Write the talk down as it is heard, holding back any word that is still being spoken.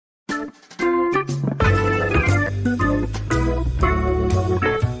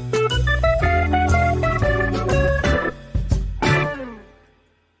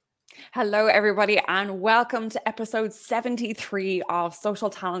Hello, everybody, and welcome to episode 73 of Social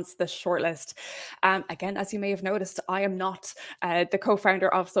Talents, the Shortlist. Again, as you may have noticed, I am not the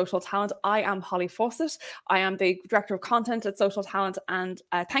co-founder of Social Talent. I am Holly Fawcett. I am the director of content at Social Talent, and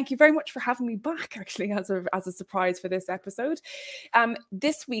thank you very much for having me back, actually, as a surprise for this episode.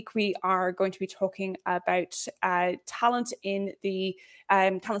 This week, we are going to be talking about talent in the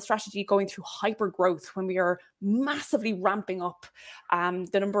talent strategy going through hyper growth when we are massively ramping up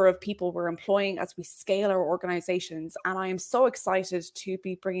the number of people we're employing as we scale our organizations. And I am so excited to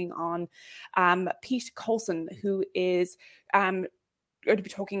be bringing on Pete Coulson, who is going to be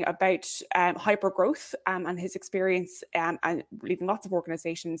talking about hyper growth and his experience and leading lots of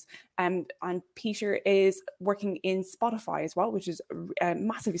organizations. And Peter is working in Spotify as well, which is a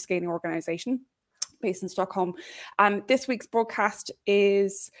massively scaling organization based in Stockholm. This week's broadcast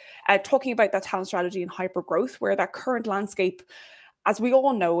is talking about that talent strategy and hyper growth, where that current landscape, as we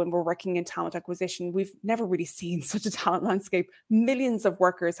all know, when we're working in talent acquisition, we've never really seen such a talent landscape. Millions of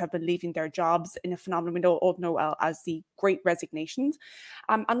workers have been leaving their jobs in a phenomenon we all know well as the Great Resignations.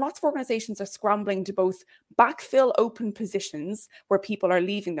 And lots of organizations are scrambling to both backfill open positions where people are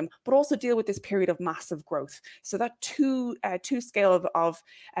leaving them, but also deal with this period of massive growth. So that two scale of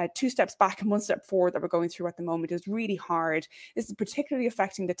 2 steps back and 1 step forward that we're going through at the moment is really hard. This is particularly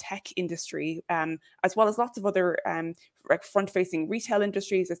affecting the tech industry, as well as lots of other like front-facing retail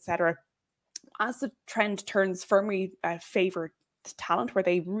industries, etc. As the trend turns firmly favor talent, where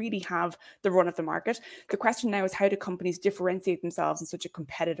they really have the run of the market, the question now is, how do companies differentiate themselves in such a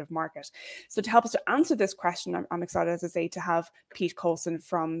competitive market? So to help us to answer this question, I'm excited, as I say, to have Pete Coulson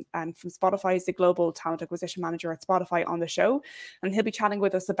from Spotify. He's the global talent acquisition manager at Spotify on the show, and he'll be chatting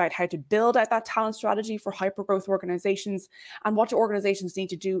with us about how to build out that talent strategy for hypergrowth organizations and what do organizations need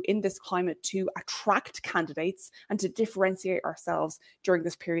to do in this climate to attract candidates and to differentiate ourselves during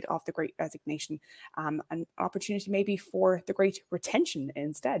this period of the Great Resignation, an opportunity maybe for the Great Retention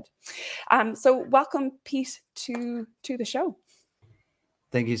instead. So welcome, Pete, to the show.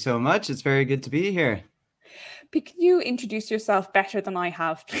 Thank you so much. It's very good to be here. Pete, can you introduce yourself better than I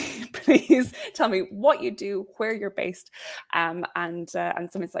have? Please tell me what you do, where you're based, and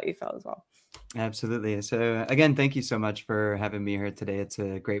some insight you felt as well. Absolutely. So again, thank you so much for having me here today. It's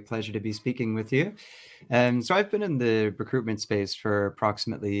a great pleasure to be speaking with you. So I've been in the recruitment space for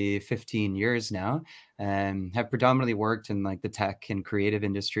approximately 15 years now, and have predominantly worked in like the tech and creative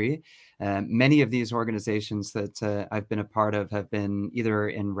industry. Many of these organizations that I've been a part of have been either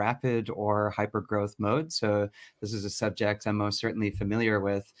in rapid or hyper growth mode. So this is a subject I'm most certainly familiar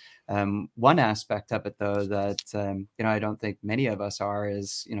with. One aspect of it, though, that I don't think many of us are,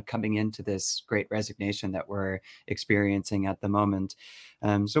 is coming into this Great Resignation that we're experiencing at the moment.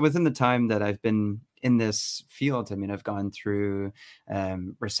 So within the time that I've been in this field, I mean, I've gone through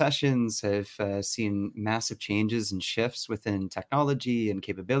recessions. I've seen massive changes and shifts within technology and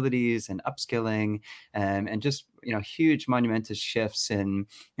capabilities and upskilling, and just huge monumentous shifts in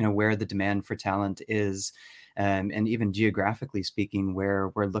where the demand for talent is. And even geographically speaking, where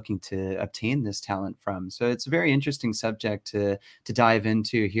we're looking to obtain this talent from. So it's a very interesting subject to dive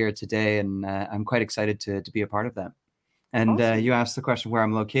into here today, and I'm quite excited to be a part of that. And Awesome. You asked the question where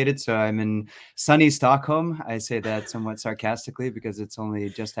I'm located. So I'm in sunny Stockholm. I say that somewhat sarcastically because it's only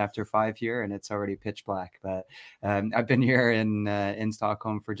just after 5 here and it's already pitch black. But I've been here in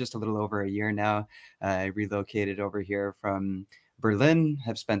Stockholm for just a little over a year now. I relocated over here from Berlin,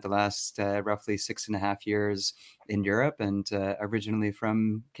 have spent the last roughly 6.5 years in Europe, and originally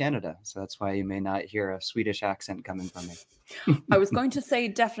from Canada. So that's why you may not hear a Swedish accent coming from me. I was going to say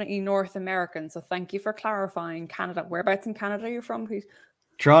definitely North American, so thank you for clarifying. Canada. Whereabouts in Canada are you from, please?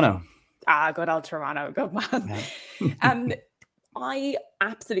 Toronto. Good old Toronto. Good man. Yeah. I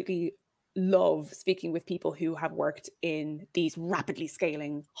absolutely love speaking with people who have worked in these rapidly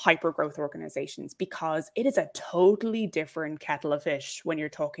scaling hyper growth organizations, because it is a totally different kettle of fish when you're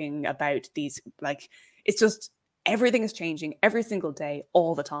talking about these, like, it's just everything is changing every single day,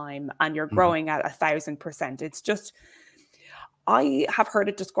 all the time, and you're growing at 1,000%. It's just, I have heard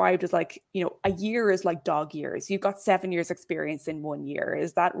it described as like, a year is like dog years. You've got 7 years experience in 1 year.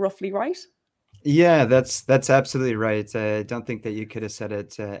 Is that roughly right? Yeah, that's absolutely right. I don't think that you could have said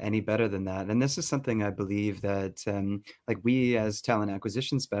it any better than that. And this is something I believe that, like we as talent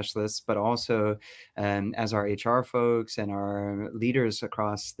acquisition specialists, but also as our HR folks and our leaders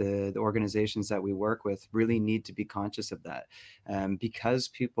across the organizations that we work with, really need to be conscious of that, because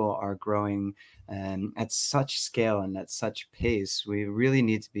people are growing at such scale and at such pace, we really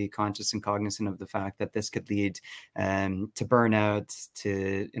need to be conscious and cognizant of the fact that this could lead to burnout,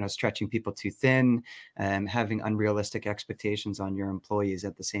 to stretching people too thin, having unrealistic expectations on your employees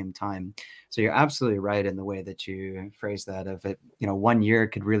at the same time. So you're absolutely right in the way that you phrase that. Of it, 1 year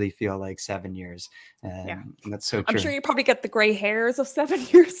could really feel like 7 years. Yeah, And that's so I'm true. sure you probably get the gray hairs of 7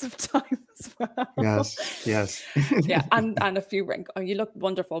 years of time as well. Yes. Yeah, and a few wrinkles. Oh, you look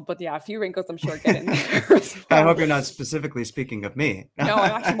wonderful, but yeah, a few wrinkles I'm sure get in there as I well. hope you're not specifically speaking of me. No,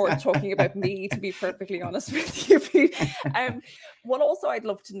 I'm actually more talking about me, to be perfectly honest with you, Pete. What also I'd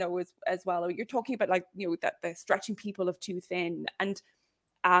love to know is as well, you're talking about that the stretching people of too thin, and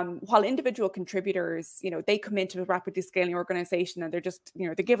while individual contributors, they come into a rapidly scaling organization and they're just,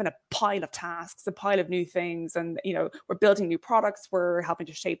 they're given a pile of tasks, a pile of new things, and we're building new products, we're helping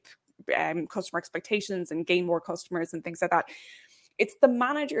to shape customer expectations and gain more customers and things like that. It's the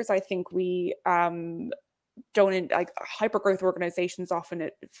managers, I think, we don't, like hyper growth organizations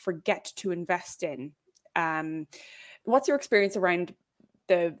often forget to invest in. What's your experience around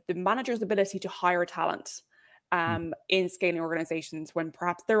the manager's ability to hire talent in scaling organizations when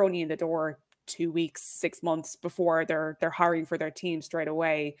perhaps they're only in the door 2 weeks, 6 months before they're hiring for their team straight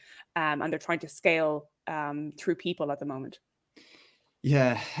away, and they're trying to scale through people at the moment?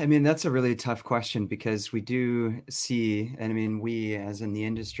 Yeah, I mean, that's a really tough question because we do see, and I mean, we as in the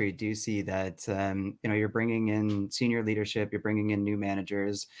industry do see that, you're bringing in senior leadership, you're bringing in new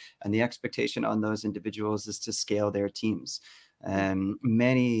managers, and the expectation on those individuals is to scale their teams.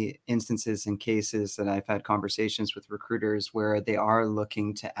 Many instances and cases that I've had conversations with recruiters where they are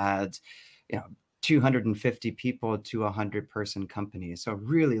looking to add, you know, 250 people to a 100-person company. So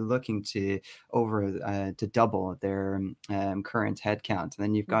really looking to double their current headcount. And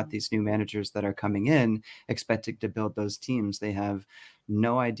then you've got these new managers that are coming in expecting to build those teams. They have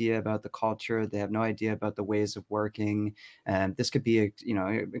no idea about the culture. They have no idea about the ways of working. And this could be,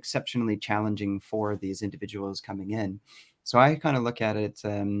 exceptionally challenging for these individuals coming in. So I kind of look at it,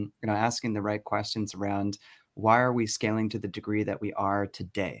 asking the right questions around why are we scaling to the degree that we are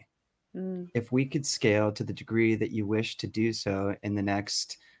today? If we could scale to the degree that you wish to do so in the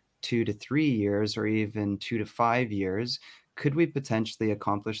next 2 to 3 years or even 2 to 5 years, could we potentially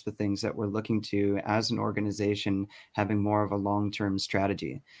accomplish the things that we're looking to as an organization, having more of a long-term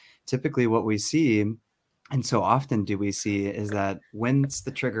strategy? Typically, what we see, and so often do we see, is that once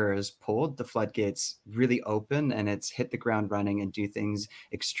the trigger is pulled, the floodgates really open and it's hit the ground running and do things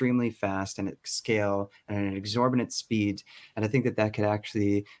extremely fast and at scale and at an exorbitant speed. And I think that that could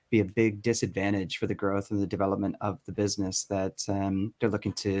actually be a big disadvantage for the growth and the development of the business that they're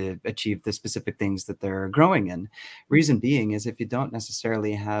looking to achieve the specific things that they're growing in. Reason being is if you don't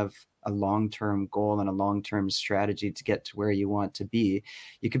necessarily have a long-term goal and a long-term strategy to get to where you want to be,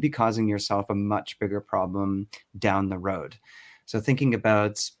 you could be causing yourself a much bigger problem down the road. So thinking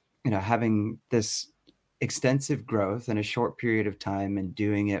about, having this extensive growth in a short period of time and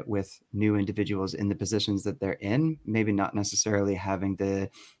doing it with new individuals in the positions that they're in, maybe not necessarily having the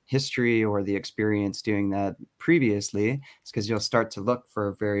history or the experience doing that previously, it's because you'll start to look for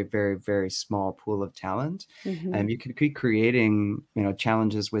a very, very, very small pool of talent. You could be creating,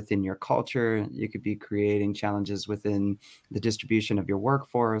 challenges within your culture. You could be creating challenges within the distribution of your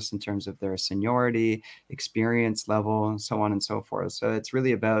workforce in terms of their seniority, experience level, so on and so forth. So it's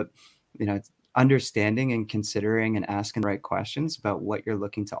really about, understanding and considering and asking the right questions about what you're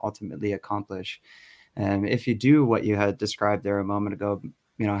looking to ultimately accomplish. If you do what you had described there a moment ago,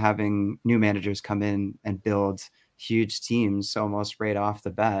 having new managers come in and build huge teams almost right off the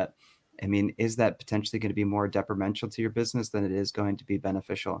bat, I mean, is that potentially going to be more detrimental to your business than it is going to be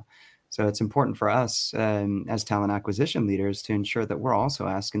beneficial? So it's important for us as talent acquisition leaders to ensure that we're also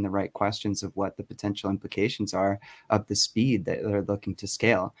asking the right questions of what the potential implications are of the speed that they're looking to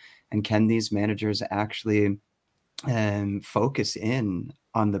scale. And can these managers actually focus in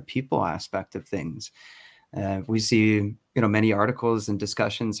on the people aspect of things? We see, many articles and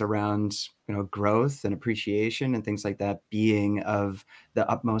discussions around, growth and appreciation and things like that being of the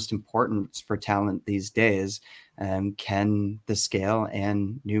utmost importance for talent these days. Can the scale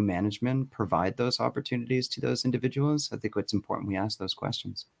and new management provide those opportunities to those individuals? I think it's important we ask those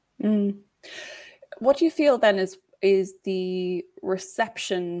questions. What do you feel then is the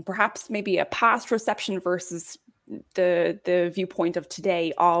reception, perhaps maybe a past reception versus the viewpoint of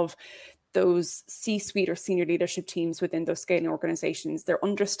today, of those C-suite or senior leadership teams within those scaling organizations, their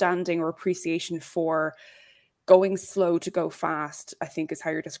understanding or appreciation for going slow to go fast, I think, is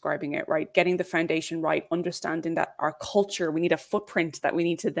how you're describing it, right? Getting the foundation right, understanding that our culture, we need a footprint that we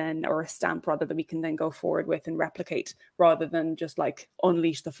need to then, or a stamp rather, that we can then go forward with and replicate, rather than just like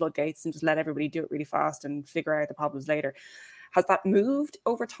unleash the floodgates and just let everybody do it really fast and figure out the problems later. Has that moved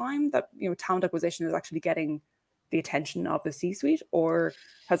over time, that, you know, talent acquisition is actually getting the attention of the C-suite, or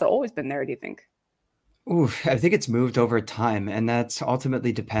has it always been there, do you think? Ooh, I think it's moved over time, and that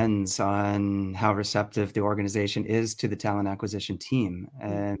ultimately depends on how receptive the organization is to the talent acquisition team.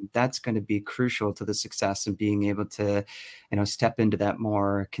 Mm. And that's going to be crucial to the success of being able to, step into that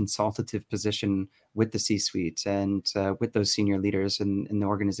more consultative position with the C-suite and with those senior leaders in the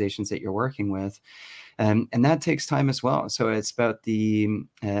organizations that you're working with. And that takes time as well. So it's about the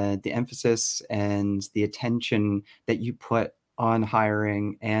emphasis and the attention that you put on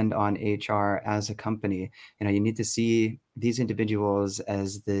hiring and on HR as a company. You need to see these individuals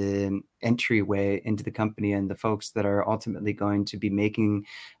as the entryway into the company and the folks that are ultimately going to be making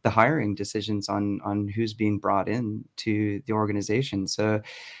the hiring decisions on who's being brought in to the organization. So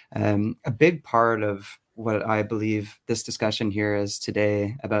a big part of what I believe this discussion here is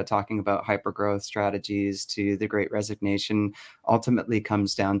today about talking about hypergrowth strategies to the Great Resignation ultimately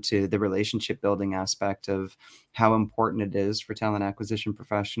comes down to the relationship building aspect of how important it is for talent acquisition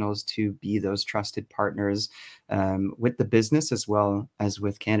professionals to be those trusted partners with the business as well as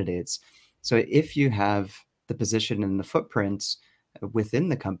with candidates. So if you have the position and the footprint within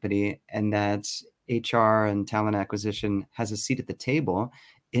the company, and that HR and talent acquisition has a seat at the table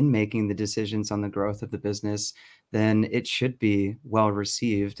in making the decisions on the growth of the business, then it should be well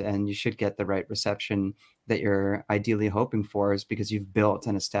received and you should get the right reception that you're ideally hoping for, is because you've built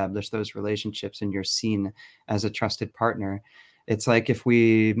and established those relationships and you're seen as a trusted partner. It's like if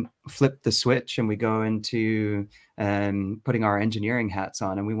we flip the switch and we go into putting our engineering hats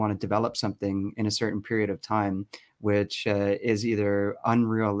on and we want to develop something in a certain period of time, which is either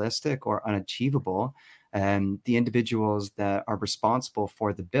unrealistic or unachievable, the individuals that are responsible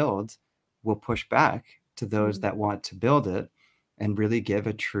for the build will push back to those that want to build it and really give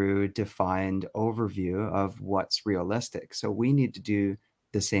a true defined overview of what's realistic. So we need to do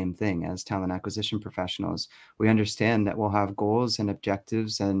the same thing as talent acquisition professionals. We understand that we'll have goals and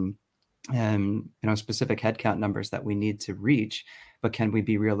objectives and specific headcount numbers that we need to reach, but can we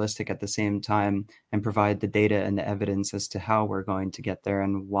be realistic at the same time and provide the data and the evidence as to how we're going to get there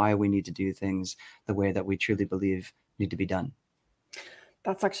and why we need to do things the way that we truly believe need to be done?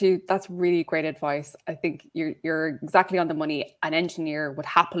 That's really great advice. I think you're exactly on the money. An engineer would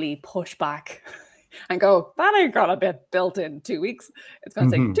happily push back and go, that ain't gonna be built in 2 weeks. It's gonna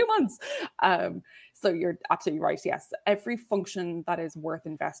take 2 months. So you're absolutely right. Yes, every function that is worth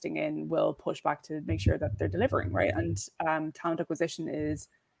investing in will push back to make sure that they're delivering, right? And talent acquisition is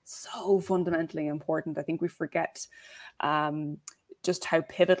so fundamentally important. I think we forget just how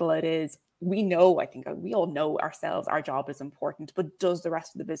pivotal it is. We know, I think we all know ourselves, our job is important, but does the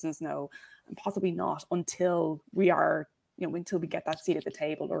rest of the business know? And possibly not until we are, until we get that seat at the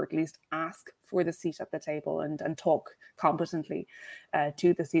table, or at least ask for the seat at the table and talk competently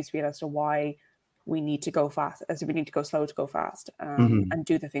to the C-suite as to why we need to go fast, as we need to go slow to go fast, and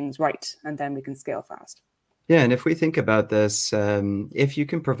do the things right, and then we can scale fast. Yeah, and if we think about this, if you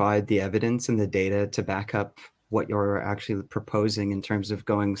can provide the evidence and the data to back up what you're actually proposing in terms of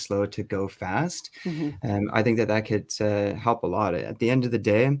going slow to go fast, I think that could help a lot. At the end of the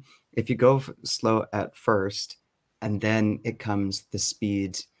day, if you go slow at first, and then it comes the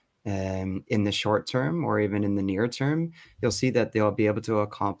speed in the short term or even in the near term, you'll see that they'll be able to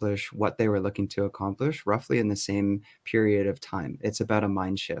accomplish what they were looking to accomplish roughly in the same period of time. It's about a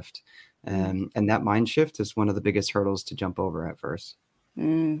mind shift. And that mind shift is one of the biggest hurdles to jump over at first.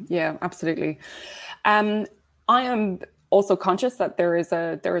 Yeah, absolutely. I am also conscious that there is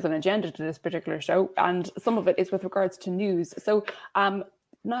an agenda to this particular show, and some of it is with regards to news. So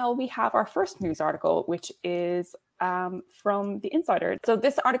now we have our first news article, which is from The Insider. So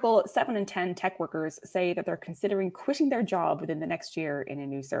this article, 7 in 10 tech workers say that they're considering quitting their job within the next year in a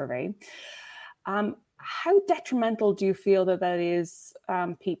new survey. How detrimental do you feel that is,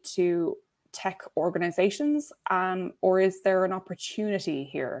 Pete, to tech organizations? Or is there an opportunity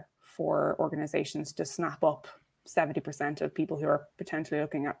here for organizations to snap up 70% of people who are potentially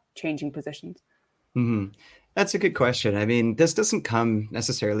looking at changing positions? That's a good question. I mean, this doesn't come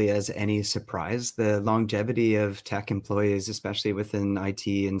necessarily as any surprise. The longevity of tech employees, especially within IT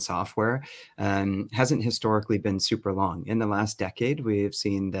and software, hasn't historically been super long. In the last decade, we've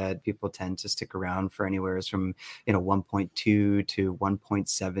seen that people tend to stick around for anywhere from 1.2 to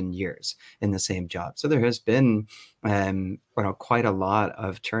 1.7 years in the same job. So there has been quite a lot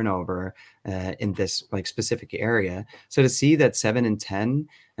of turnover in this like specific area. So to see that 7 in 10,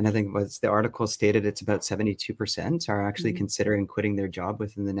 and I think what the article stated, it's about 72% are actually Mm. considering quitting their job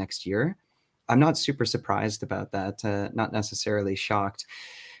within the next year. I'm not super surprised about that, not necessarily shocked.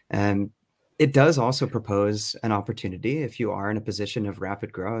 Um, it does also propose an opportunity if you are in a position of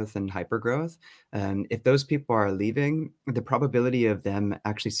rapid growth and hyper growth. If those people are leaving, the probability of them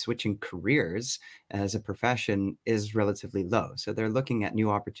actually switching careers as a profession is relatively low. So they're looking at new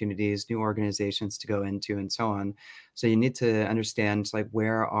opportunities, new organizations to go into, and so on. So you need to understand like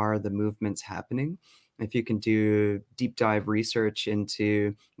where are the movements happening. If you can do deep dive research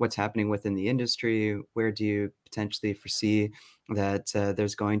into what's happening within the industry, where do you potentially foresee that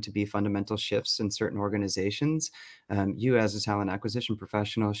there's going to be fundamental shifts in certain organizations, you as a talent acquisition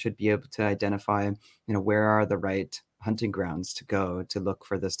professional should be able to identify, where are the right hunting grounds to go to look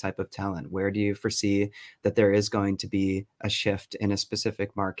for this type of talent? Where do you foresee that there is going to be a shift in a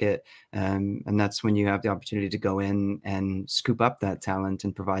specific market? And that's when you have the opportunity to go in and scoop up that talent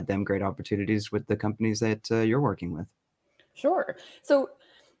and provide them great opportunities with the companies that you're working with. Sure. So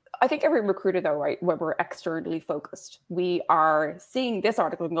I think every recruiter, though, right, when we're externally focused, we are seeing this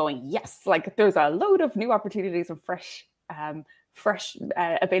article and going, yes, like there's a load of new opportunities and fresh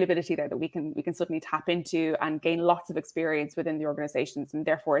availability there that we can suddenly tap into and gain lots of experience within the organizations, and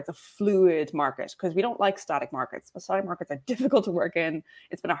therefore it's a fluid market because we don't like static markets. But static markets are difficult to work in.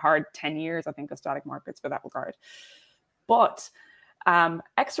 It's been a hard 10 years, I think, of static markets for that regard. But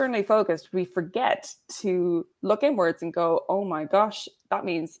externally focused, we forget to look inwards and go, oh my gosh, that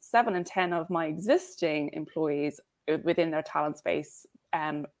means 7 in 10 of my existing employees within their talent space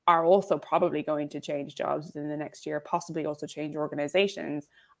are also probably going to change jobs within the next year, possibly also change organizations.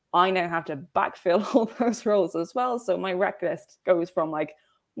 I now have to backfill all those roles as well. So my rec list goes from like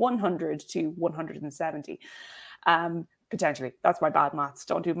 100 to 170. Potentially, that's my bad maths.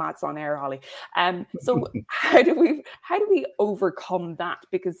 Don't do maths on air, Holly. So how do we overcome that?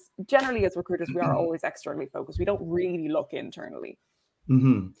 Because generally, as recruiters, we are always externally focused. We don't really look internally.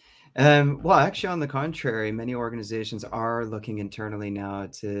 hmm well, actually, on the contrary, many organizations are looking internally now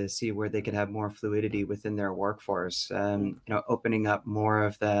to see where they could have more fluidity within their workforce. Opening up more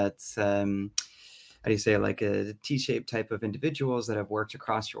of that. How do you say, like a T-shaped type of individuals that have worked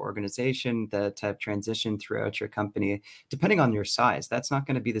across your organization that have transitioned throughout your company, depending on your size. That's not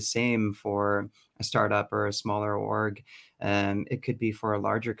going to be the same for a startup or a smaller org. It could be for a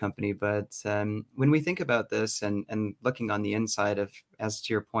larger company. But when we think about this and looking on the inside of, as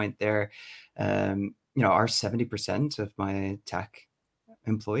to your point there, are 70% of my tech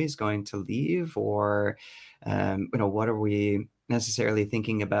employees going to leave, or what are we necessarily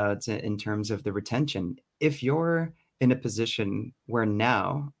thinking about in terms of the retention? If you're in a position where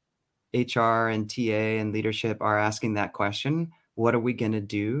now HR and TA and leadership are asking that question, what are we going to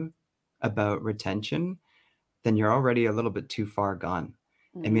do about retention? Then you're already a little bit too far gone.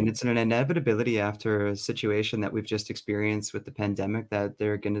 I mean, Mm. it's an inevitability after a situation that we've just experienced with the pandemic that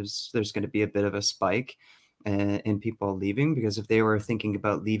there's going to be a bit of a spike in people leaving, because if they were thinking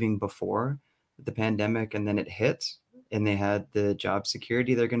about leaving before the pandemic and then it hit and they had the job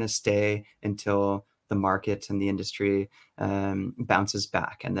security, they're going to stay until the market and the industry bounces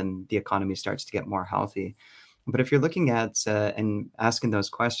back and then the economy starts to get more healthy. But if you're looking at and asking those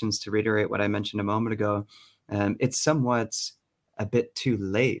questions, to reiterate what I mentioned a moment ago, it's somewhat a bit too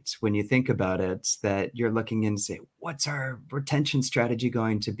late when you think about it, that you're looking and say, what's our retention strategy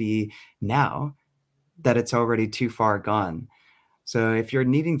going to be now that it's already too far gone? So if you're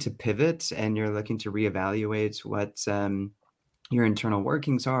needing to pivot and you're looking to reevaluate what your internal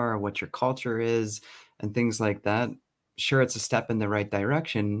workings are, what your culture is, and things like that, sure, it's a step in the right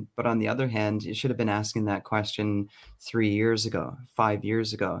direction. But on the other hand, you should have been asking that question 3 years ago, 5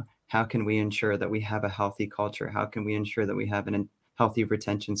 years ago. How can we ensure that we have a healthy culture? How can we ensure that we have an healthy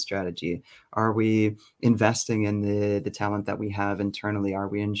retention strategy? Are we investing in the talent that we have internally? Are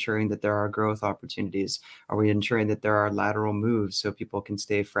we ensuring that there are growth opportunities? Are we ensuring that there are lateral moves so people can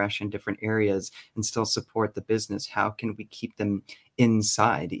stay fresh in different areas and still support the business? How can we keep them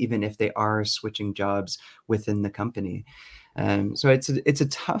inside, even if they are switching jobs within the company? So it's a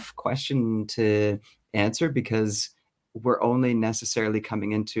tough question to answer, because we're only necessarily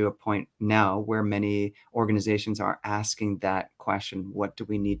coming into a point now where many organizations are asking that question: what do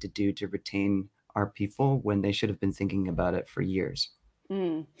we need to do to retain our people when they should have been thinking about it for years.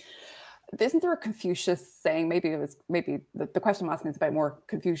 Mm. Isn't there a Confucius saying, maybe the question I'm asking is about more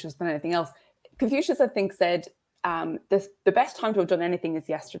Confucius than anything else. Confucius, I think, said, the best time to have done anything is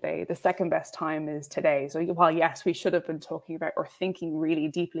yesterday. The second best time is today. So while, yes, we should have been talking about or thinking really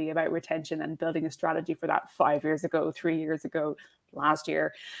deeply about retention and building a strategy for that 5 years ago, 3 years ago, last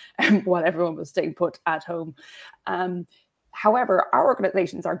year, while everyone was staying put at home. However, our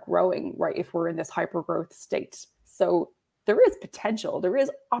organizations are growing, right, if we're in this hyper growth state. So there is potential, there is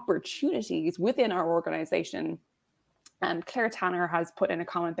opportunities within our organization. And Claire Tanner has put in a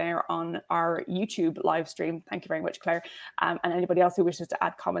comment there on our YouTube live stream. Thank you very much, Claire. And anybody else who wishes to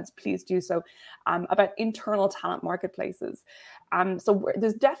add comments, please do so, about internal talent marketplaces. So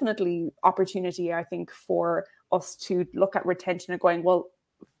there's definitely opportunity, I think, for us to look at retention and going, well,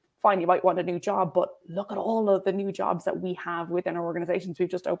 fine, you might want a new job, but look at all of the new jobs that we have within our organizations. We've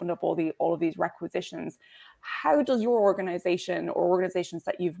just opened up all of these requisitions. How does your organization or organizations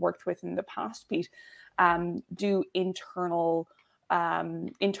that you've worked with in the past, Pete, do internal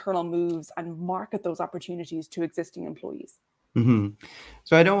moves and market those opportunities to existing employees? Mm-hmm.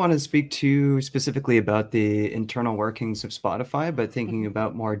 So I don't want to speak too specifically about the internal workings of Spotify, but thinking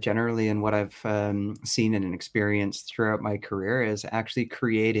about more generally and what I've seen and experienced throughout my career is actually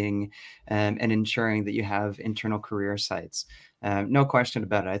creating and ensuring that you have internal career sites. No question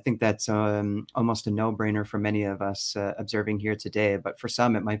about it. I think that's almost a no-brainer for many of us observing here today. But for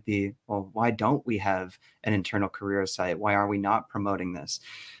some, it might be, well, why don't we have an internal career site? Why are we not promoting this?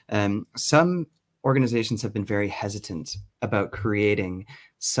 Some organizations have been very hesitant about creating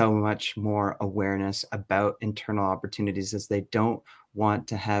so much more awareness about internal opportunities, as they don't want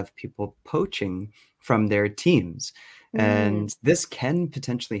to have people poaching from their teams. And this can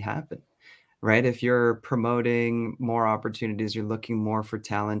potentially happen, right? If you're promoting more opportunities, you're looking more for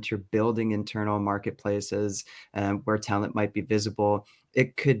talent, you're building internal marketplaces where talent might be visible.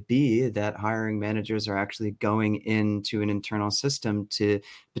 It could be that hiring managers are actually going into an internal system to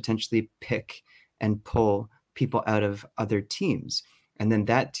potentially pick and pull people out of other teams. And then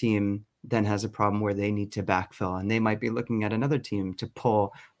that team then has a problem where they need to backfill, and they might be looking at another team to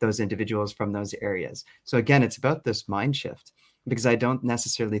pull those individuals from those areas. So again, it's about this mind shift, because I don't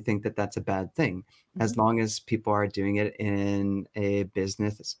necessarily think that that's a bad thing, as long as people are doing it in a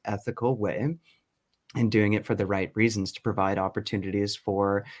business ethical way and doing it for the right reasons to provide opportunities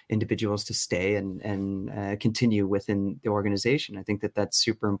for individuals to stay and continue within the organization. I think that that's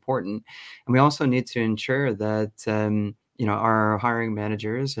super important. And we also need to ensure that, our hiring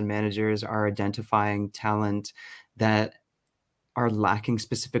managers and managers are identifying talent that are lacking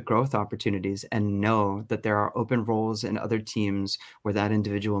specific growth opportunities, and know that there are open roles in other teams where that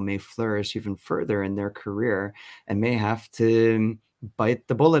individual may flourish even further in their career and may have to bite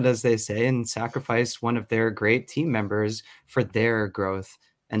the bullet, as they say, and sacrifice one of their great team members for their growth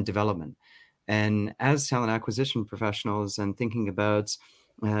and development. And as talent acquisition professionals, and thinking about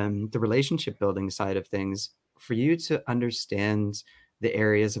the relationship building side of things, for you to understand the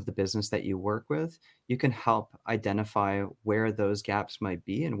areas of the business that you work with, you can help identify where those gaps might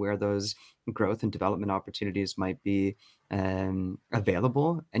be and where those growth and development opportunities might be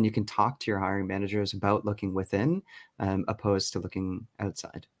available. And you can talk to your hiring managers about looking within opposed to looking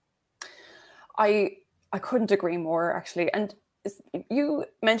outside. I couldn't agree more, actually. And you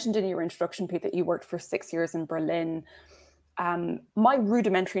mentioned in your introduction, Pete, that you worked for 6 years in Berlin. My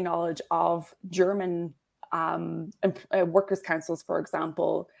rudimentary knowledge of German workers' councils, for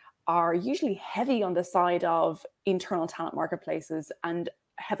example, are usually heavy on the side of internal talent marketplaces and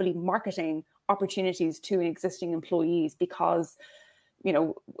heavily marketing opportunities to existing employees, because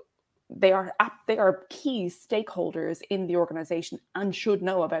they are key stakeholders in the organization and should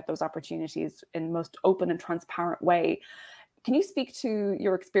know about those opportunities in the most open and transparent way. Can you speak to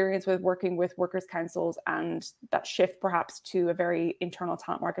your experience with working with workers' councils and that shift perhaps to a very internal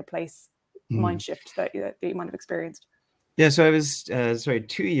talent marketplace mind shift that you might have experienced? Yeah, so I was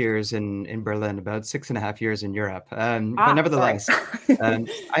 2 years in Berlin, about 6.5 years in Europe. But nevertheless, I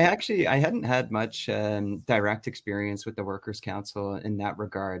hadn't had much direct experience with the Workers' Council in that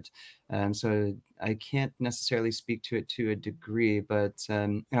regard. So I can't necessarily speak to it to a degree, but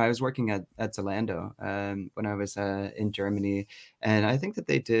I was working at Zalando when I was in Germany, and I think that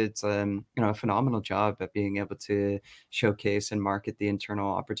they did a phenomenal job at being able to showcase and market the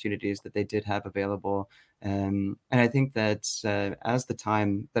internal opportunities that they did have available. And I think that as the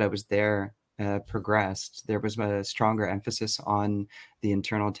time that I was there progressed, there was a stronger emphasis on the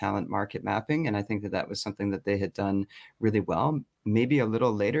internal talent market mapping. And I think that that was something that they had done really well, maybe a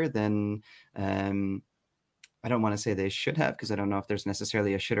little later than I don't want to say they should have, because I don't know if there's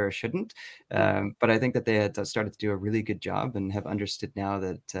necessarily a should or a shouldn't. Yeah. But I think that they had started to do a really good job and have understood now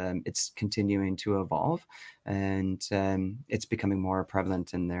that it's continuing to evolve, and it's becoming more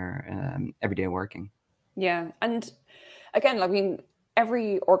prevalent in their everyday working. Yeah. And again, I mean,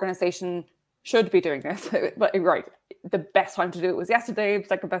 every organization should be doing this, but right, the best time to do it was yesterday. The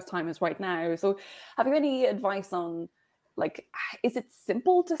second best time is right now. So have you any advice on, like, is it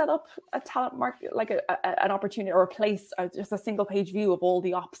simple to set up a talent market, like an opportunity or a place, just a single page view of all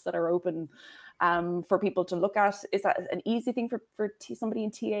the ops that are open for people to look at? Is that an easy thing for somebody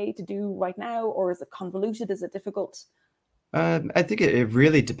in TA to do right now, or is it convoluted? Is it difficult? I think it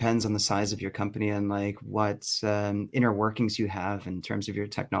really depends on the size of your company and like what inner workings you have in terms of your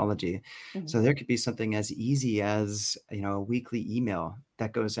technology. Mhm. So there could be something as easy as, a weekly email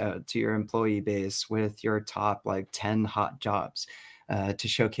that goes out to your employee base with your top like 10 hot jobs to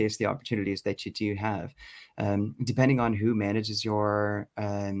showcase the opportunities that you do have. Depending on who manages your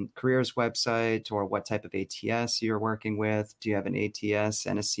careers website or what type of ATS you're working with, do you have an ATS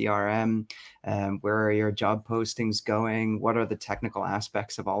and a CRM? Where are your job postings going? What are the technical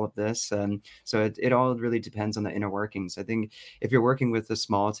aspects of all of this? So it all really depends on the inner workings. I think if you're working with a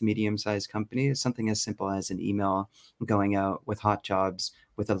small to medium sized company, something as simple as an email going out with hot jobs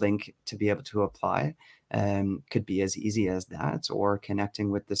with a link to be able to apply could be as easy as that, or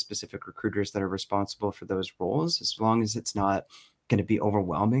connecting with the specific recruiters that are responsible for those roles, as long as it's not going to be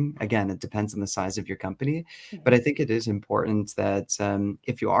overwhelming. Again, it depends on the size of your company, but I think it is important that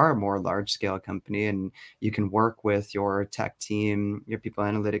if you are a more large scale company and you can work with your tech team, your people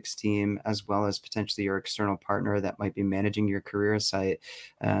analytics team, as well as potentially your external partner that might be managing your career site,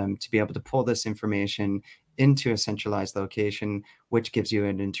 to be able to pull this information into a centralized location, which gives you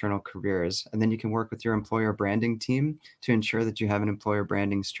an internal careers. And then you can work with your employer branding team to ensure that you have an employer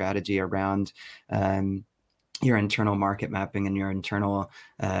branding strategy around your internal market mapping and your internal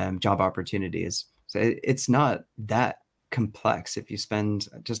job opportunities. So it's not that complex. If you spend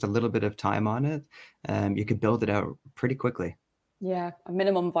just a little bit of time on it, you could build it out pretty quickly. Yeah, a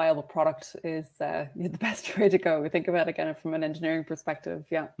minimum viable product is the best way to go. Think about it again from an engineering perspective.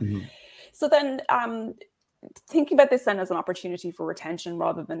 Yeah. Mhm. So then, thinking about this then as an opportunity for retention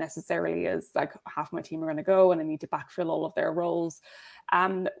rather than necessarily as like half my team are going to go and I need to backfill all of their roles.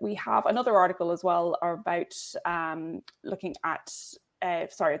 We have another article as well about looking at,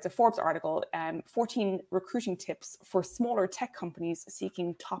 sorry, it's a Forbes article, 14 recruiting tips for smaller tech companies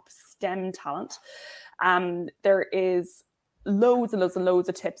seeking top STEM talent. There is loads and loads and loads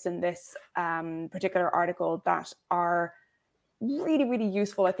of tips in this particular article that are really, really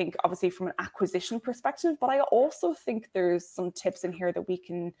useful, I think, obviously from an acquisition perspective, but I also think there's some tips in here that we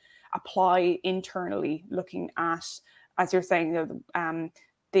can apply internally, looking at, as you're saying,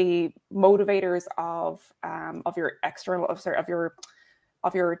 the motivators of your external, of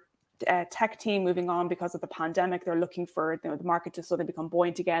your tech team moving on because of the pandemic. They're looking for the market to suddenly become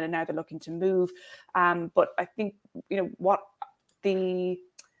buoyant again, and now they're looking to move. But I think what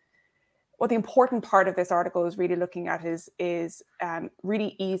the important part of this article is really looking at is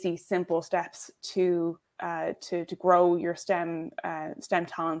really easy, simple steps to grow your STEM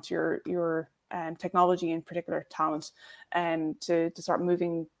talent, your technology in particular talent, and to start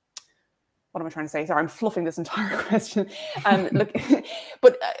moving. What am I trying to say? Sorry, I'm fluffing this entire question. Look,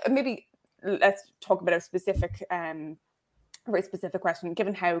 but maybe let's talk about a specific. Very specific question.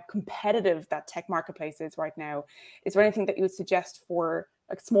 Given how competitive that tech marketplace is right now, is there anything that you would suggest for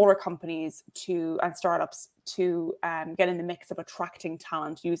like smaller companies and startups to get in the mix of attracting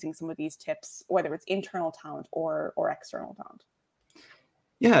talent using some of these tips, whether it's internal talent or external talent?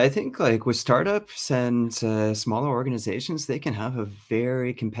 Yeah, I think like with startups and smaller organizations, they can have a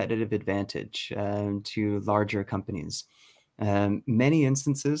very competitive advantage to larger companies. Many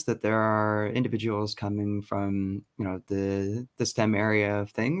instances that there are individuals coming from, the STEM area of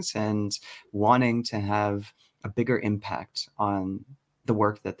things and wanting to have a bigger impact on the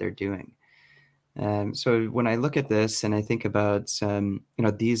work that they're doing. So when I look at this and I think about,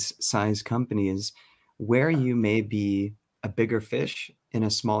 these size companies, where you may be a bigger fish in a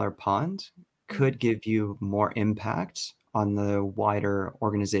smaller pond could give you more impact on the wider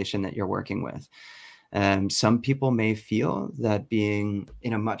organization that you're working with. Some people may feel that being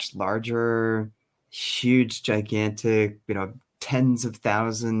in a much larger, huge, gigantic, tens of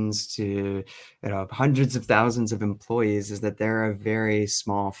thousands to hundreds of thousands of employees is that they're a very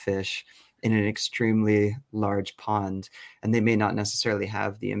small fish in an extremely large pond, and they may not necessarily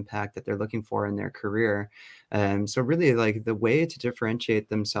have the impact that they're looking for in their career. So really, like, the way to differentiate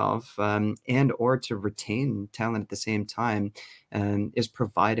themselves and or to retain talent at the same time is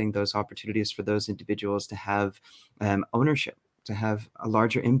providing those opportunities for those individuals to have ownership, to have a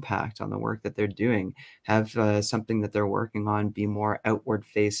larger impact on the work that they're doing, have something that they're working on be more outward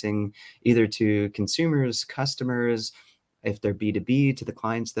facing, either to consumers, customers, if they're B2B, to the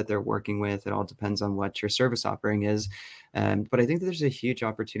clients that they're working with. It all depends on what your service offering is. But I think that there's a huge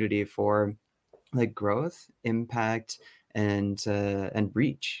opportunity for like growth, impact, and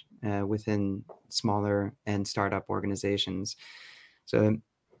reach within smaller and startup organizations. So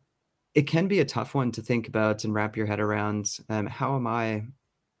it can be a tough one to think about and wrap your head around. How am I,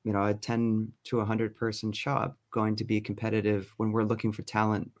 a 10 to 100 person shop going to be competitive when we're looking for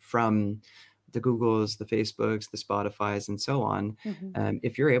talent from the Googles, the Facebooks, the Spotifys, and so on?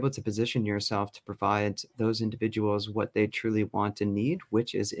 If you're able to position yourself to provide those individuals what they truly want and need,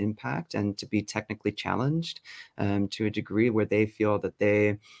 which is impact, and to be technically challenged to a degree where they feel that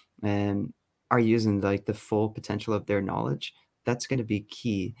they are using like the full potential of their knowledge, that's going to be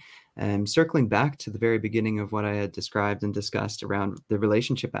key. Circling back to the very beginning of what I had described and discussed around the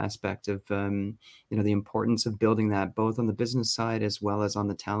relationship aspect of, the importance of building that both on the business side as well as on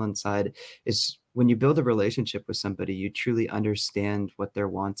the talent side, is when you build a relationship with somebody, you truly understand what their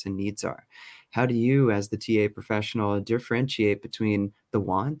wants and needs are. How do you, as the TA professional, differentiate between the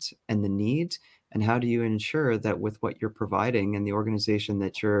want and the need? And how do you ensure that with what you're providing and the organization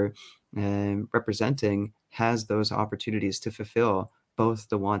that you're representing has those opportunities to fulfill both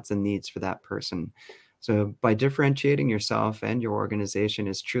the wants and needs for that person? So by differentiating yourself and your organization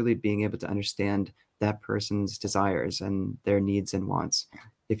is truly being able to understand that person's desires and their needs and wants.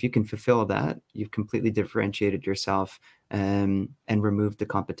 If you can fulfill that, you've completely differentiated yourself and removed the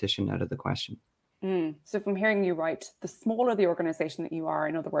competition out of the question. So if I'm hearing you right, the smaller the organization that you are,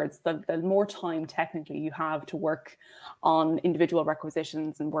 in other words, the more time technically you have to work on individual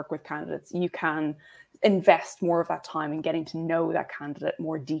requisitions and work with candidates, you can invest more of that time in getting to know that candidate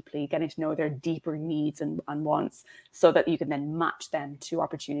more deeply, getting to know their deeper needs and wants, so that you can then match them to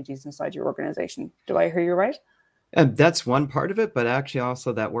opportunities inside your organization. Do I hear you right? And that's one part of it, but actually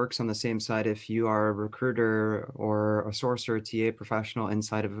also that works on the same side if you are a recruiter or a sourcer, TA professional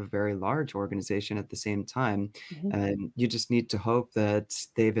inside of a very large organization at the same time. And you just need to hope that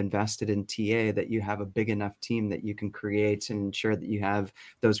they've invested in TA, that you have a big enough team that you can create and ensure that you have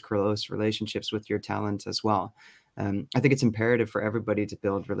those close relationships with your talent as well. I think it's imperative for everybody to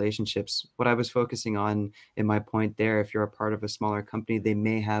build relationships. What I was focusing on in my point there, if you're a part of a smaller company, they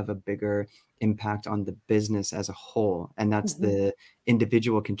may have a bigger impact on the business as a whole. And that's the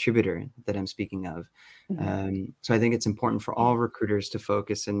individual contributor that I'm speaking of. So I think it's important for all recruiters to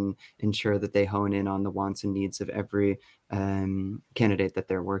focus and ensure that they hone in on the wants and needs of every candidate that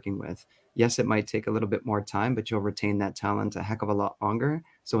they're working with. Yes, it might take a little bit more time, but you'll retain that talent a heck of a lot longer.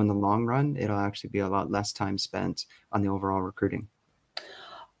 So in the long run, it'll actually be a lot less time spent on the overall recruiting.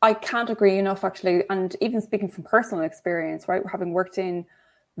 I can't agree enough, actually. And even speaking from personal experience, right, having worked in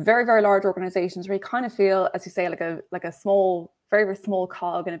very, very large organizations where you kind of feel, as you say, like a small, very, very small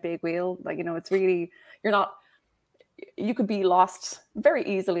cog in a big wheel. Like, it's really, you could be lost very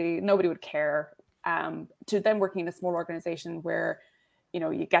easily. Nobody would care. To then working in a small organization where,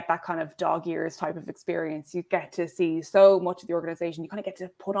 you get that kind of dog ears type of experience. You get to see so much of the organization. You kind of get to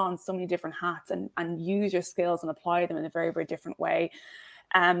put on so many different hats and use your skills and apply them in a very, very different way.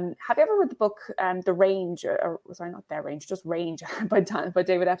 Have you ever read the book, The Range, or sorry, not Their Range, just Range by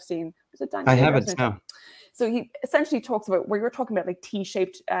David Epstein? Was it Daniel? I haven't, no. So he essentially talks about, where you're talking about like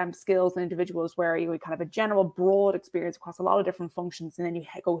T-shaped skills and individuals, where you kind of a general broad experience across a lot of different functions, and then you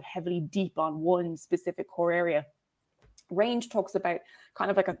go heavily deep on one specific core area. Range talks about kind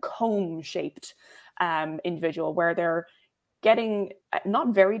of like a cone-shaped individual, where they're getting not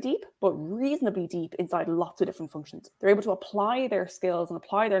very deep, but reasonably deep inside lots of different functions. They're able to apply their skills and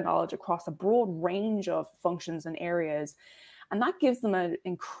apply their knowledge across a broad range of functions and areas. And that gives them an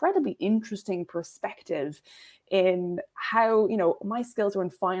incredibly interesting perspective in how, my skills are in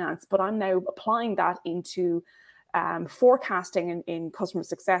finance, but I'm now applying that into forecasting in customer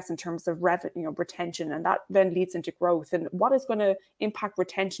success in terms of retention, and that then leads into growth. And what is going to impact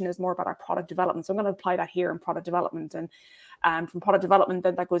retention is more about our product development. So I'm going to apply that here in product development, and from product development,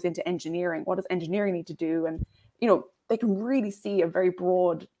 then that goes into engineering. What does engineering need to do? And they can really see a very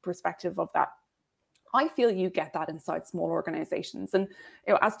broad perspective of that. I feel you get that inside small organizations. And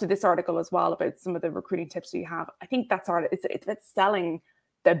as to this article as well, about some of the recruiting tips you have, I think that's it's about selling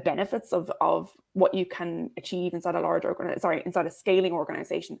the benefits of what you can achieve inside a large inside a scaling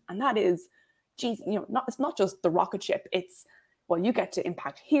organization. And that is, geez, it's not just the rocket ship. It's, well, you get to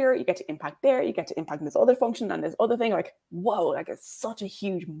impact here, you get to impact there, you get to impact in this other function and this other thing. Like, whoa, like it's such a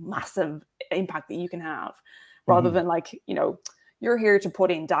huge, massive impact that you can have, rather than like, you're here to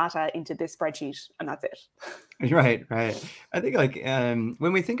put in data into this spreadsheet and that's it. Right. I think like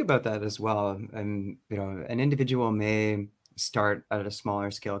when we think about that as well, an individual may start at a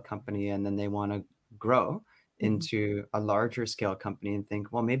smaller scale company and then they want to grow into a larger scale company and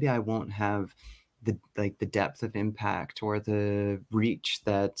think, well, maybe I won't have the depth of impact or the reach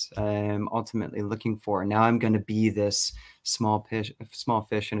that I'm ultimately looking for. Now I'm going to be this small fish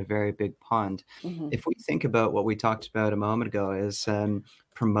in a very big pond. If we think about what we talked about a moment ago is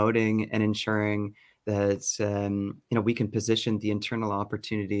promoting and ensuring that we can position the internal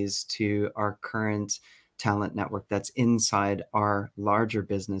opportunities to our current talent network that's inside our larger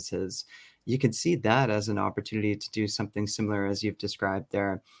businesses. You can see that as an opportunity to do something similar as you've described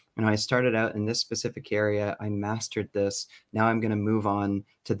there. I started out in this specific area, I mastered this. Now I'm going to move on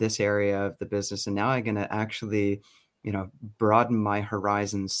to this area of the business. And now I'm going to actually, broaden my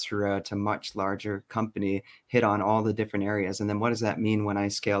horizons throughout a much larger company, hit on all the different areas. And then what does that mean when I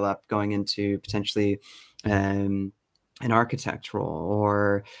scale up going into potentially an architect role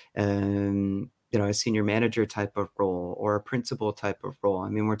or a senior manager type of role or a principal type of role? I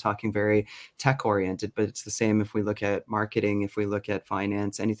mean, we're talking very tech oriented, but it's the same if we look at marketing, if we look at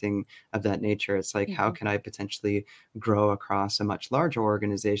finance, anything of that nature. It's like, how can I potentially grow across a much larger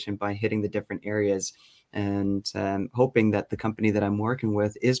organization by hitting the different areas and hoping that the company that I'm working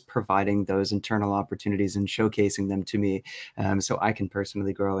with is providing those internal opportunities and showcasing them to me so I can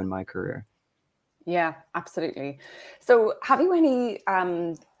personally grow in my career. Yeah, absolutely. So have you any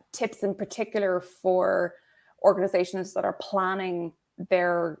tips in particular for organizations that are planning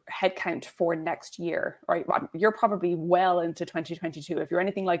their headcount for next year? Right, you're probably well into 2022. If you're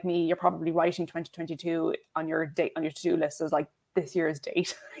anything like me, you're probably writing 2022 on your to-do list as like this year's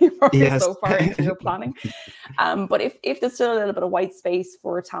date. You're probably so far into your planning. But if there's still a little bit of white space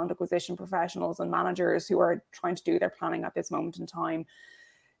for talent acquisition professionals and managers who are trying to do their planning at this moment in time,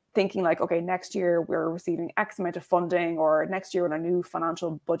 thinking like, okay, next year we're receiving X amount of funding, or next year when our new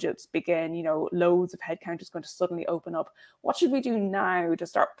financial budgets begin, loads of headcount is going to suddenly open up. What should we do now to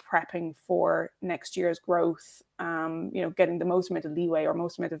start prepping for next year's growth? Getting the most amount of leeway or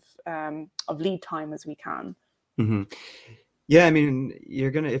most amount of lead time as we can. Yeah, I mean,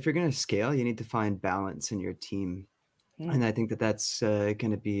 if you're gonna scale, you need to find balance in your team. And I think that's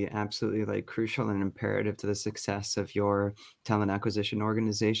going to be absolutely like crucial and imperative to the success of your talent acquisition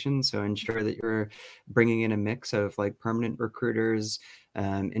organization. So ensure that you're bringing in a mix of like permanent recruiters,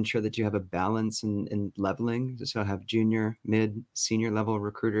 ensure that you have a balance in leveling. So have junior, mid, senior level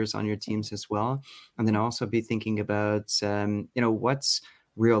recruiters on your teams as well. And then also be thinking about, what's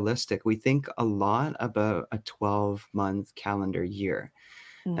realistic. We think a lot about a 12-month calendar year.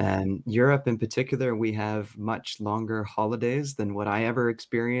 Europe in particular, we have much longer holidays than what I ever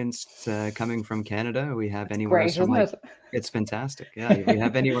experienced coming from Canada. We have anywhere from it's fantastic. Yeah, we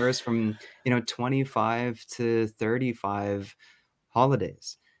have anywhere from 25 to 35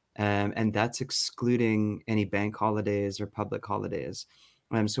 holidays, and that's excluding any bank holidays or public holidays.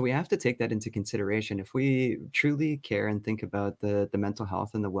 So we have to take that into consideration. If we truly care and think about the mental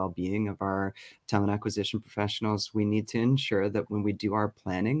health and the well-being of our talent acquisition professionals, we need to ensure that when we do our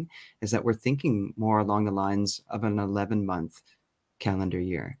planning is that we're thinking more along the lines of an 11-month calendar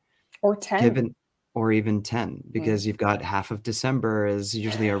year. Or 10. Or even 10, because you've got half of December is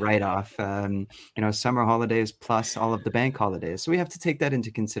usually a write-off, summer holidays plus all of the bank holidays. So we have to take that into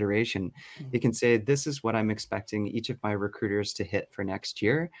consideration. You can say, this is what I'm expecting each of my recruiters to hit for next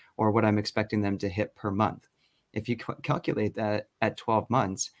year, or what I'm expecting them to hit per month. If you calculate that at 12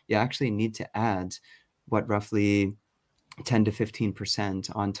 months, you actually need to add roughly 10 to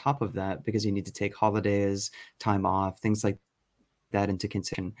 15% on top of that, because you need to take holidays, time off, things like that into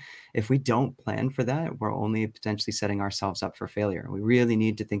consideration. If we don't plan for that, we're only potentially setting ourselves up for failure. We really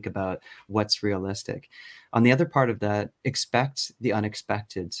need to think about what's realistic. On the other part of that, expect the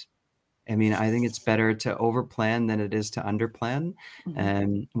unexpected. I mean, I think it's better to overplan than it is to underplan.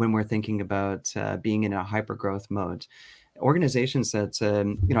 When we're thinking about being in a hypergrowth mode, organizations that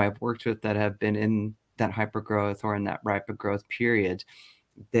I've worked with that have been in that hypergrowth or in that rapid growth period,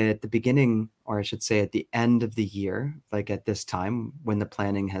 at the beginning, or I should say at the end of the year, like at this time when the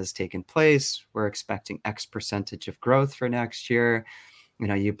planning has taken place, we're expecting X percentage of growth for next year.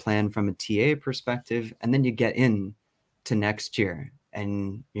 You plan from a TA perspective, and then you get in to next year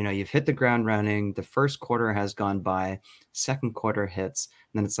and you've hit the ground running. The first quarter has gone by, second quarter hits,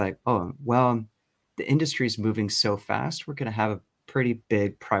 and then it's like, oh, well, the industry is moving so fast, we're going to have a pretty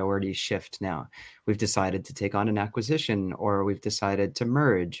big priority shift now. We've decided to take on an acquisition, or we've decided to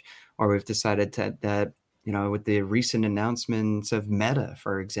merge, or we've decided that with the recent announcements of Meta,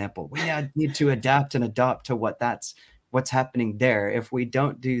 for example, we need to adapt and adopt to what's happening there. If we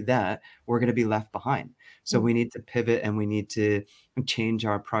don't do that, we're going to be left behind. So we need to pivot, and we need to change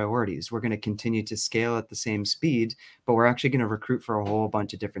our priorities. We're going to continue to scale at the same speed, but we're actually going to recruit for a whole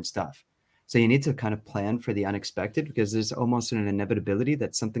bunch of different stuff. So you need to kind of plan for the unexpected, because there's almost an inevitability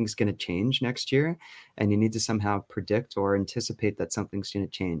that something's going to change next year, and you need to somehow predict or anticipate that something's going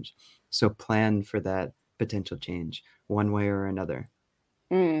to change. So plan for that potential change one way or another.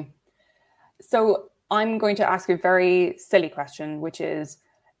 So I'm going to ask you a very silly question, which is,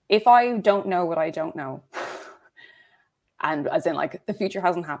 if I don't know what I don't know, and as in like the future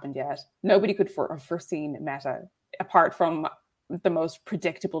hasn't happened yet, nobody could have foreseen Meta, apart from the most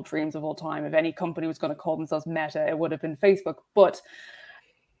predictable dreams of all time. If any company was going to call themselves Meta, it would have been Facebook. But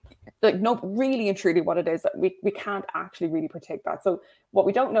like, no, really and truly what it is, we can't actually really predict that. So what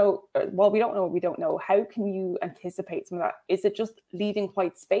we don't know, well, we don't know what we don't know. How can you anticipate some of that? Is it just leaving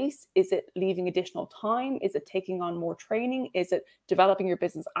white space? Is it leaving additional time? Is it taking on more training? Is it developing your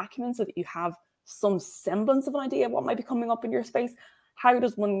business acumen so that you have some semblance of an idea of what might be coming up in your space? How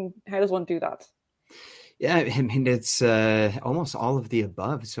does one do that? Yeah, I mean, it's almost all of the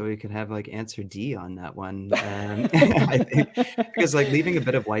above. So we could have like answer D on that one. I think, because like leaving a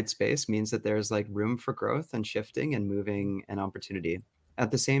bit of white space means that there's like room for growth and shifting and moving and opportunity.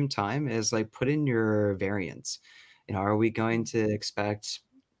 At the same time is like put in your variance. Are we going to expect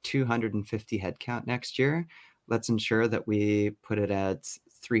 250 headcount next year? Let's ensure that we put it at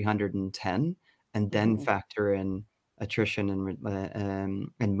 310, and then factor in attrition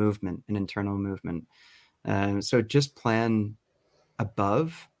and movement and internal movement. So just plan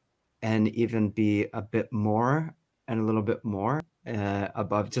above, and even be a bit more and a little bit more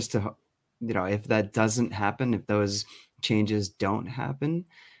above, just to, if that doesn't happen, if those changes don't happen,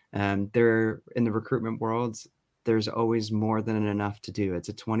 there in the recruitment world, there's always more than enough to do. It's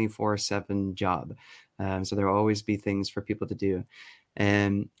a 24/7 job. So there will always be things for people to do.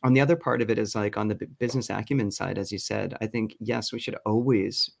 And on the other part of it is like on the business acumen side, as you said, I think, yes, we should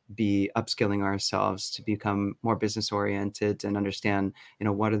always be upskilling ourselves to become more business oriented and understand,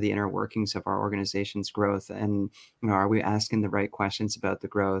 what are the inner workings of our organization's growth? And, are we asking the right questions about the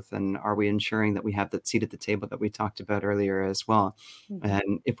growth? And are we ensuring that we have that seat at the table that we talked about earlier as well?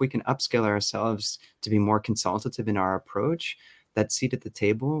 And if we can upskill ourselves to be more consultative in our approach, that seat at the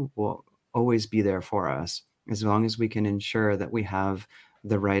table will always be there for us, as long as we can ensure that we have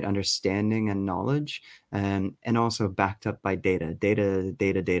the right understanding and knowledge, and also backed up by data.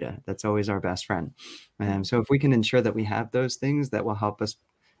 That's always our best friend. So if we can ensure that we have those things, that will help us,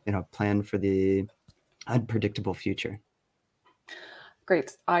 plan for the unpredictable future.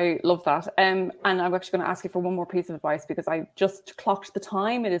 Great. I love that. And I'm actually going to ask you for one more piece of advice, because I just clocked the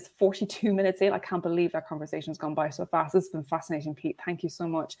time. It is 42 minutes in. I can't believe that conversation has gone by so fast. This has been fascinating, Pete. Thank you so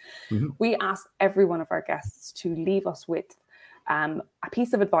much. We ask every one of our guests to leave us with a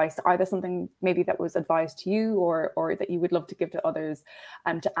piece of advice, either something maybe that was advised to you or that you would love to give to others,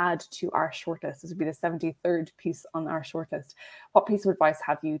 to add to our shortlist. This would be the 73rd piece on our shortlist. What piece of advice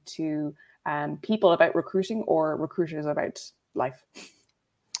have you to people about recruiting, or recruiters about life?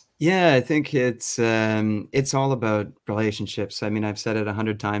 Yeah, I think it's all about relationships. I mean, I've said it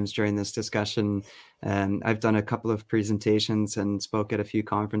 100 times during this discussion. I've done a couple of presentations and spoke at a few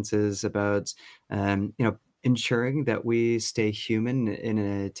conferences about, ensuring that we stay human in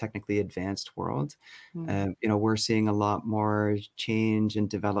a technically advanced world. We're seeing a lot more change and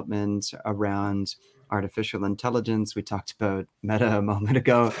development around artificial intelligence. We talked about Meta a moment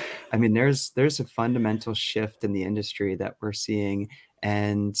ago. I mean, there's a fundamental shift in the industry that we're seeing,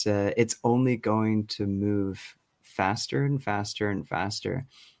 and it's only going to move faster and faster and faster.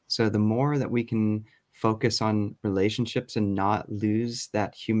 So the more that we can focus on relationships and not lose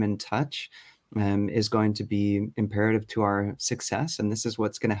that human touch, is going to be imperative to our success. And this is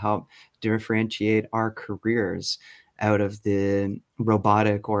what's going to help differentiate our careers out of the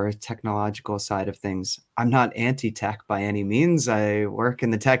robotic or technological side of things. I'm not anti-tech by any means. I work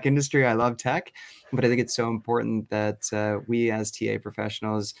in the tech industry. I love tech, but I think it's so important that we as TA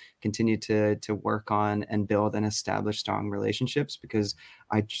professionals continue to work on and build and establish strong relationships, because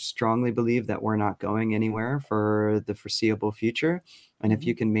I strongly believe that we're not going anywhere for the foreseeable future. And if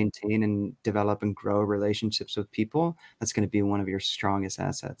you can maintain and develop and grow relationships with people, that's going to be one of your strongest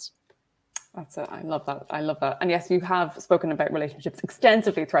assets. That's it. I love that. I love that. And yes, you have spoken about relationships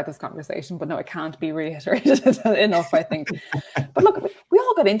extensively throughout this conversation, but no, it can't be reiterated enough, I think. But look, we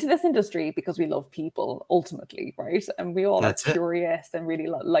all got into this industry because we love people ultimately, right? And we all are curious and really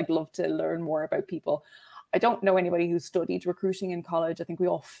love to learn more about people. I don't know anybody who studied recruiting in college. I think we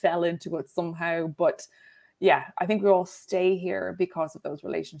all fell into it somehow, but yeah, I think we all stay here because of those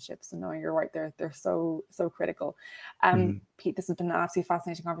relationships. And no, you're right, they're so critical. Pete, this has been an absolutely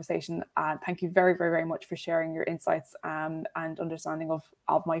fascinating conversation. Thank you very, very, very much for sharing your insights and understanding of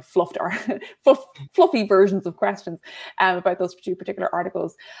my fluffy versions of questions about those two particular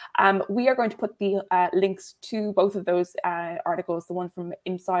articles. We are going to put the links to both of those articles, the one from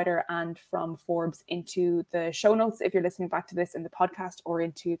Insider and from Forbes, into the show notes if you're listening back to this in the podcast, or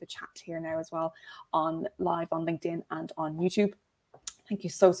into the chat here now as well live on LinkedIn and on YouTube. Thank you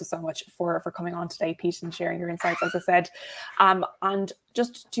so much for coming on today, Pete, and sharing your insights, as I said. And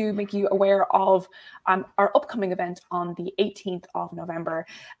just to make you aware of our upcoming event on the 18th of November,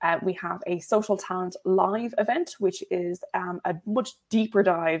 we have a Social Talent Live event, which is a much deeper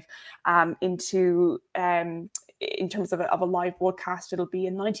dive into, in terms of a live broadcast. It'll be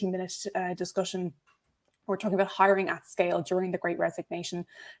a 90-minute discussion. We're talking about hiring at scale during the Great Resignation.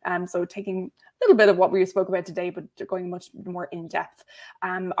 So taking a little bit of what we spoke about today, but going much more in depth.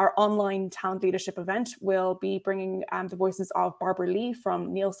 Our online talent leadership event will be bringing the voices of Barbara Lee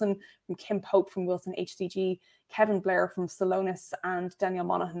from Nielsen, from Kim Pope from Wilson HCG, Kevin Blair from Celonis, and Danielle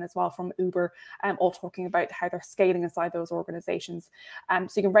Monaghan as well from Uber, all talking about how they're scaling inside those organizations. So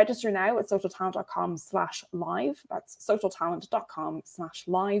you can register now at socialtalent.com/live. That's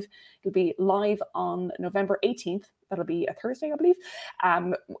socialtalent.com/live. It'll be live on November 18th. That'll be a Thursday, I believe,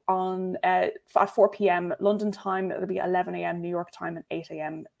 at 4 p.m. London time. It'll be 11 a.m. New York time and 8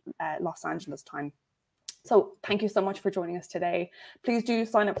 a.m. Los Angeles time. So thank you so much for joining us today. Please do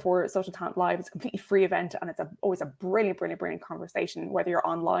sign up for Social Talent Live. It's a completely free event, and it's always a brilliant conversation, whether you're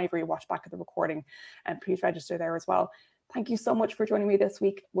on live or you watch back at the recording. And please register there as well. Thank you so much for joining me this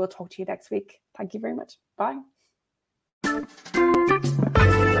week. We'll talk to you next week. Thank you very much. Bye.